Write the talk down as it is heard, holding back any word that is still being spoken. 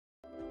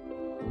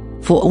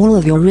For all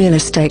of your real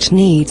estate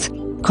needs,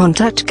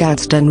 contact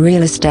Gadsden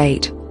Real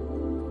Estate.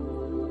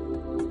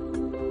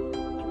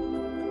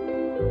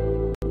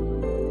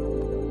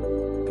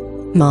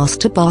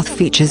 Master bath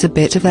features a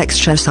bit of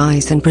extra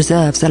size and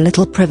preserves a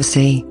little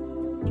privacy.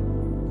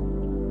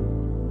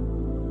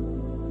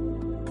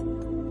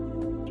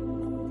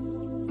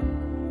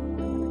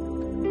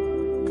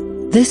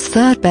 This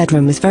third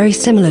bedroom is very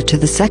similar to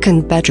the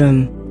second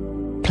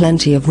bedroom.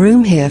 Plenty of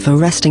room here for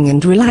resting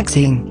and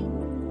relaxing.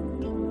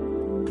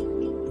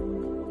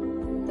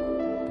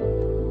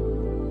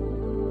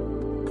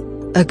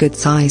 A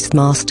good-sized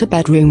master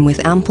bedroom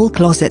with ample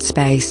closet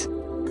space.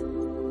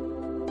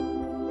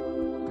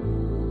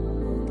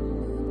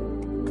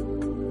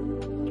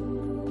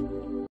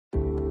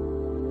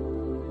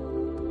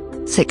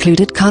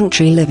 Secluded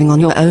country living on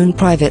your own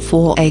private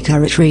 4-acre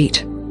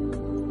retreat.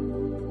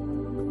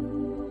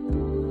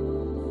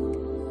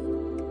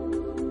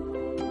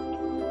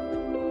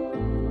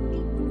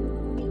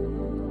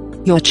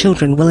 Your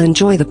children will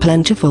enjoy the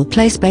plentiful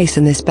play space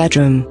in this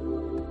bedroom.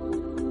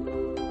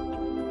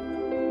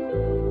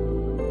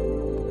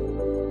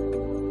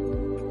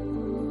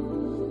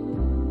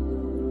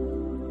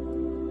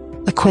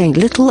 A quaint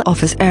little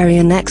office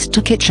area next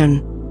to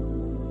kitchen.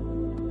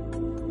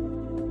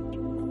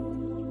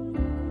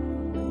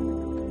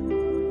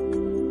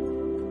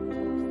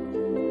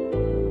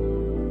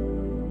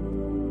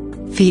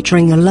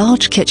 Featuring a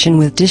large kitchen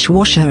with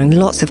dishwasher and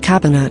lots of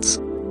cabinets.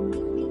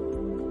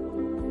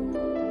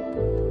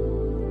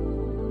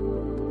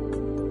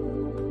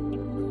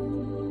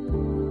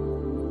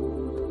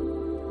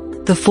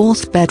 The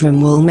fourth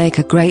bedroom will make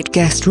a great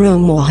guest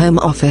room or home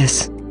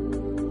office.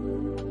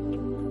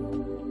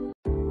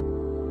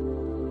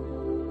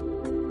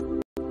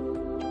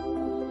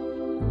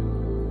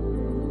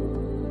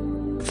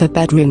 For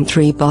bedroom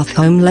 3-bath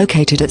home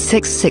located at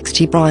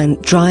 660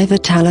 Bryant Drive,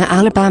 Attalla,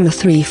 Alabama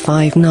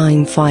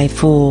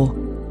 35954.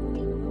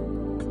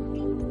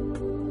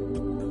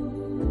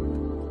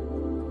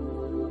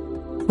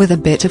 With a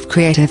bit of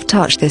creative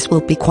touch, this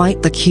will be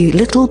quite the cute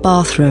little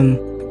bathroom.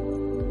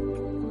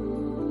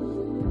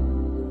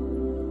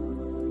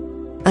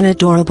 An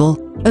adorable,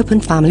 open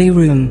family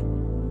room.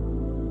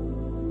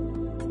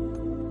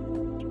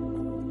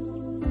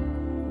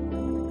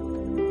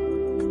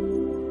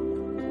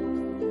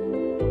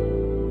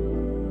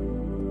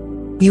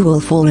 You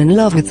will fall in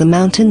love with the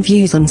mountain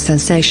views and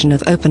sensation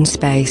of open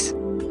space.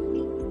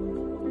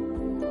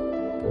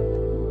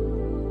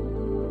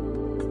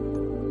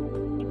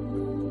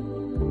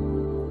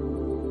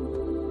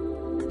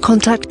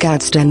 Contact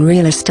Gadsden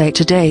Real Estate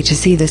today to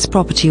see this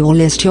property or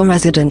list your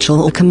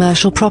residential or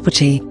commercial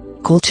property.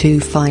 Call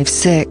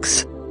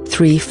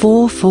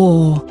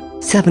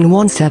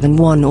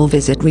 256-344-7171 or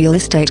visit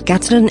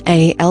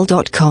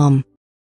realestategadsdenal.com.